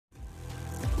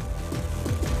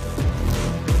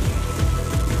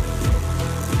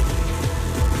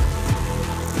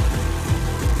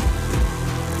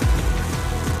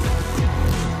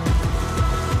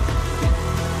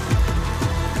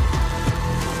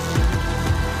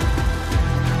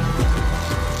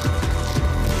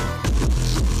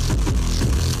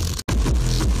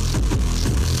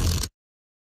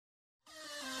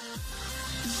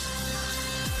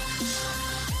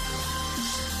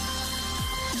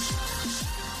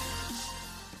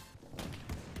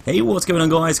Hey, what's going on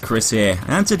guys, Chris here,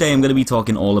 and today I'm going to be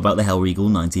talking all about the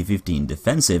Hellriegel 1915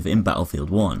 Defensive in Battlefield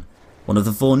 1, one of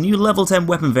the 4 new level 10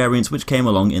 weapon variants which came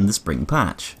along in the spring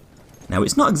patch. Now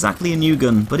it's not exactly a new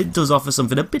gun, but it does offer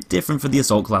something a bit different for the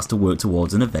assault class to work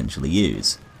towards and eventually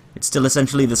use. It's still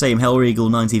essentially the same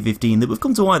Hellriegel 1915 that we've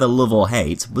come to either love or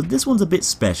hate, but this one's a bit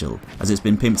special, as it's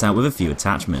been pimped out with a few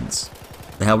attachments.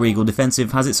 The Hellriegel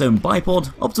Defensive has its own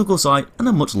bipod, optical sight, and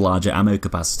a much larger ammo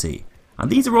capacity. And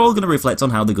these are all going to reflect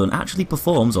on how the gun actually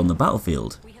performs on the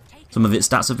battlefield. Some of its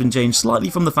stats have been changed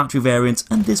slightly from the factory variant,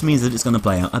 and this means that it's going to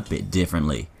play out a bit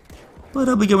differently. But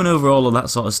I'll be going over all of that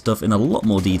sort of stuff in a lot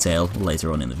more detail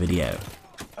later on in the video.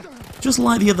 Just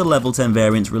like the other level 10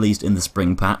 variants released in the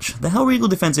spring patch, the Hellriegel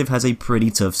Defensive has a pretty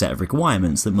tough set of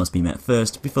requirements that must be met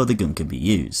first before the gun can be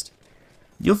used.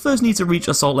 You'll first need to reach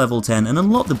assault level 10 and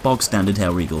unlock the bog standard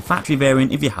Hellriegel factory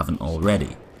variant if you haven't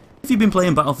already. If you've been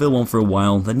playing Battlefield 1 for a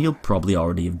while, then you'll probably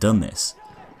already have done this.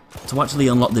 To actually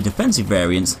unlock the defensive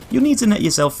variants, you'll need to net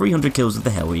yourself 300 kills with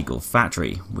the Hellriegel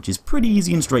factory, which is pretty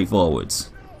easy and straightforward.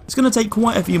 It's going to take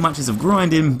quite a few matches of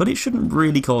grinding, but it shouldn't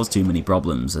really cause too many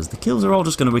problems, as the kills are all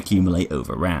just going to accumulate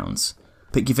over rounds.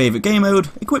 Pick your favourite game mode,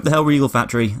 equip the Hellriegel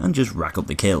factory, and just rack up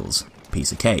the kills.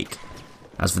 Piece of cake.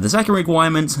 As for the second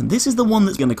requirement, this is the one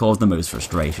that's going to cause the most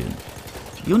frustration.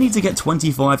 You'll need to get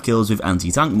 25 kills with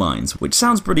anti-tank mines, which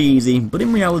sounds pretty easy, but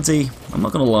in reality, I'm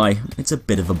not gonna lie, it's a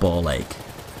bit of a ball ache.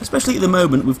 Especially at the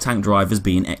moment with tank drivers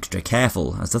being extra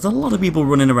careful, as there's a lot of people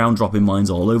running around dropping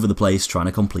mines all over the place trying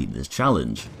to complete this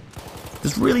challenge.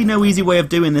 There's really no easy way of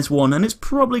doing this one, and it's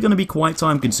probably going to be quite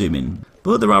time consuming,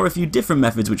 but there are a few different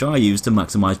methods which I use to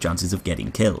maximise chances of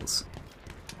getting kills.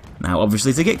 Now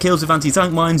obviously to get kills with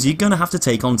anti-tank mines, you're going to have to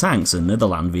take on tanks and other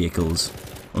land vehicles.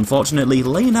 Unfortunately,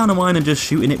 laying down a mine and just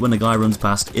shooting it when a guy runs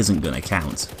past isn't going to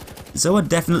count. So I'd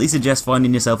definitely suggest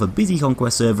finding yourself a busy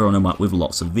conquest server on a map with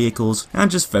lots of vehicles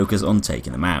and just focus on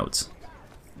taking them out.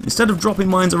 Instead of dropping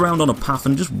mines around on a path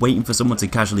and just waiting for someone to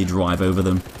casually drive over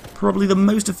them, probably the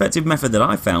most effective method that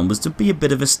I found was to be a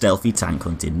bit of a stealthy tank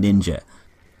hunting ninja.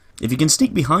 If you can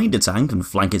sneak behind a tank and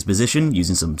flank its position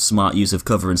using some smart use of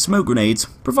cover and smoke grenades,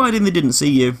 providing they didn't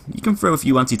see you, you can throw a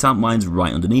few anti-tank mines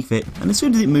right underneath it, and as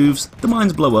soon as it moves, the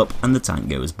mines blow up and the tank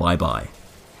goes bye-bye.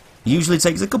 It usually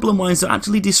takes a couple of mines to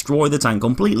actually destroy the tank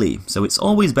completely, so it's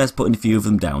always best putting a few of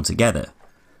them down together.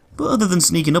 But other than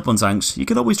sneaking up on tanks, you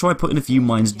could always try putting a few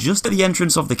mines just at the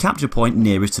entrance of the capture point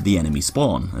nearest to the enemy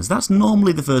spawn, as that's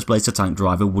normally the first place a tank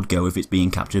driver would go if it's being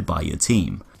captured by your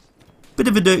team. Bit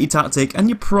of a dirty tactic, and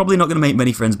you're probably not going to make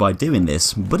many friends by doing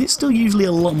this, but it's still usually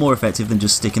a lot more effective than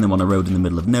just sticking them on a road in the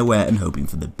middle of nowhere and hoping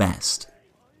for the best.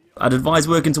 I'd advise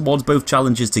working towards both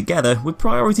challenges together, with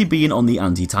priority being on the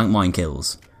anti-tank mine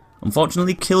kills.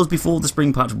 Unfortunately, kills before the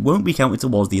spring patch won't be counted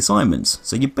towards the assignments,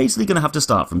 so you're basically going to have to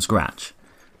start from scratch.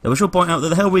 Though I should point out that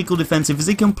the Hellriegel Defensive is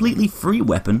a completely free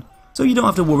weapon, so you don't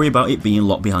have to worry about it being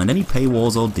locked behind any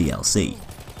paywalls or DLC.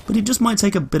 But it just might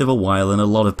take a bit of a while and a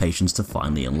lot of patience to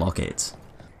finally unlock it.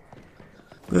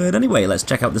 But anyway, let's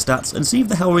check out the stats and see if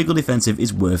the Hellriegel Defensive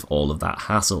is worth all of that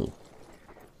hassle.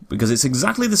 Because it's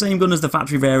exactly the same gun as the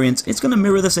factory variant, it's going to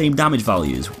mirror the same damage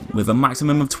values, with a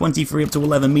maximum of 23 up to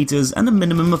 11 meters and a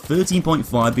minimum of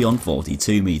 13.5 beyond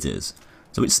 42 meters.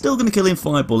 So it's still going to kill in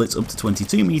 5 bullets up to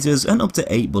 22 meters and up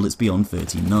to 8 bullets beyond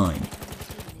 39.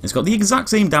 It's got the exact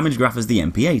same damage graph as the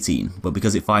MP18, but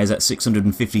because it fires at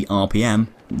 650 RPM,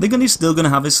 the gun is still going to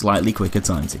have a slightly quicker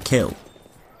time to kill.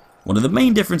 One of the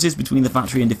main differences between the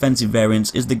factory and defensive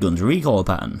variants is the gun's recoil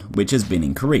pattern, which has been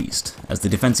increased, as the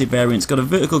defensive variant's got a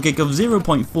vertical kick of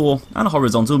 0.4 and a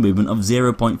horizontal movement of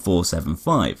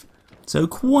 0.475, so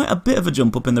quite a bit of a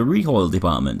jump up in the recoil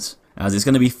department, as it's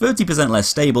going to be 30% less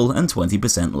stable and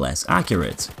 20% less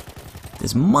accurate.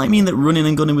 This might mean that running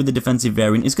and gunning with the defensive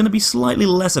variant is going to be slightly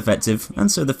less effective,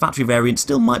 and so the factory variant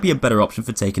still might be a better option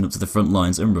for taking up to the front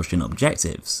lines and rushing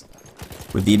objectives.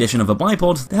 With the addition of a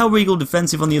bipod, the Hellriegel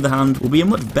Defensive on the other hand will be a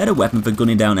much better weapon for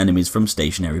gunning down enemies from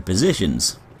stationary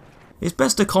positions. It's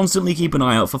best to constantly keep an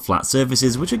eye out for flat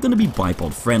surfaces which are going to be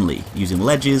bipod friendly, using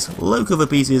ledges, low cover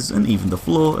pieces and even the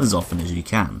floor as often as you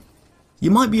can. You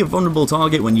might be a vulnerable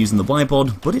target when using the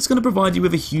bipod, but it's going to provide you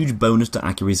with a huge bonus to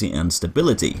accuracy and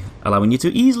stability, allowing you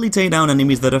to easily take down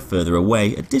enemies that are further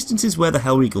away at distances where the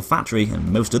Hellriegel factory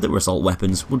and most other assault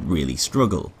weapons would really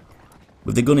struggle.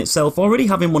 With the gun itself already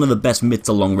having one of the best mid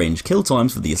to long range kill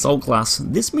times for the assault class,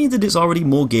 this means that it's already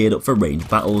more geared up for ranged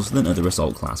battles than other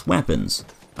assault class weapons.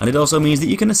 And it also means that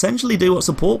you can essentially do what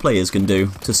support players can do,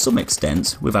 to some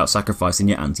extent, without sacrificing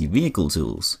your anti-vehicle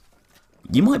tools.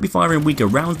 You might be firing weaker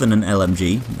rounds than an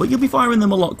LMG, but you'll be firing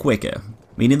them a lot quicker,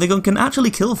 meaning the gun can actually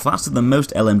kill faster than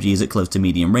most LMGs at close to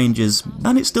medium ranges,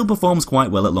 and it still performs quite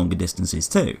well at longer distances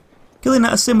too, killing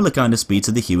at a similar kind of speed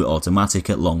to the Hewitt automatic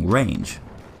at long range.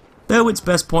 Though it's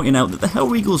best pointing out that the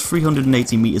Hellriegel's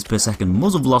 380 meters per second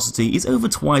muzzle velocity is over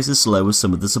twice as slow as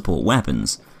some of the support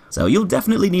weapons, so you'll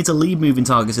definitely need to leave moving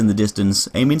targets in the distance,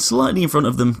 aiming slightly in front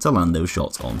of them to land those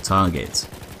shots on target.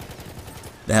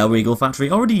 The Hellriegel factory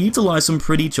already utilised some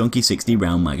pretty chunky 60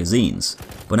 round magazines,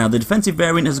 but now the defensive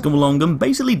variant has come along and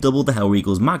basically doubled the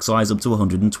Hellriegel's mag size up to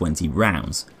 120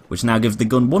 rounds, which now gives the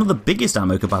gun one of the biggest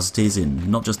ammo capacities in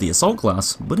not just the assault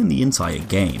class, but in the entire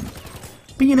game.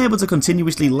 Being able to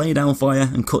continuously lay down fire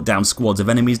and cut down squads of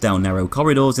enemies down narrow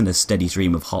corridors in a steady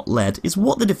stream of hot lead is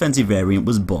what the defensive variant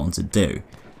was born to do,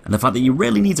 and the fact that you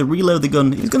rarely need to reload the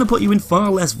gun is going to put you in far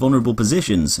less vulnerable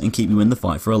positions and keep you in the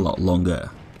fight for a lot longer.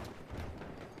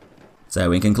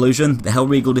 So in conclusion, the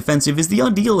Hellriegel Defensive is the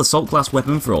ideal assault class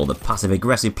weapon for all the passive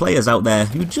aggressive players out there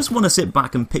who just want to sit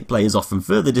back and pick players off from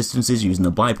further distances using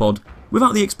a bipod,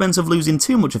 without the expense of losing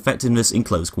too much effectiveness in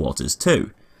close quarters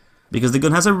too. Because the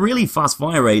gun has a really fast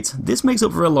fire rate, this makes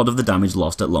up for a lot of the damage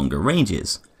lost at longer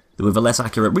ranges. Though with a less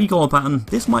accurate recoil pattern,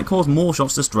 this might cause more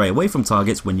shots to stray away from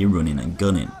targets when you're running and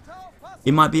gunning.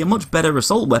 It might be a much better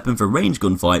assault weapon for range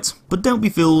gunfights, but don't be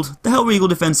fooled, the Hellriegel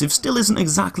Defensive still isn't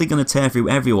exactly going to tear through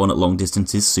everyone at long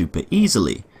distances super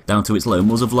easily, down to its low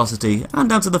muzzle velocity and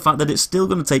down to the fact that it's still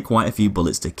going to take quite a few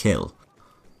bullets to kill.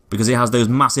 Because it has those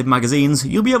massive magazines,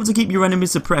 you'll be able to keep your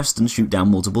enemies suppressed and shoot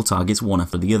down multiple targets one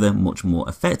after the other much more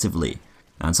effectively.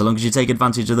 And so long as you take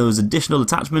advantage of those additional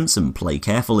attachments and play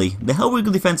carefully, the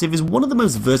Hellriegel Defensive is one of the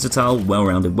most versatile,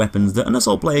 well-rounded weapons that an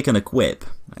assault player can equip,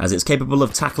 as it's capable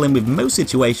of tackling with most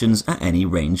situations at any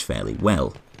range fairly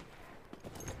well.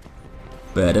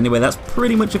 But anyway, that's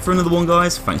pretty much it for another one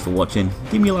guys, thanks for watching,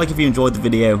 give me a like if you enjoyed the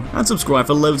video, and subscribe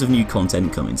for loads of new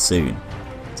content coming soon.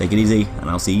 Take it easy, and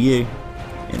I'll see you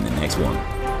in the next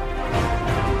one.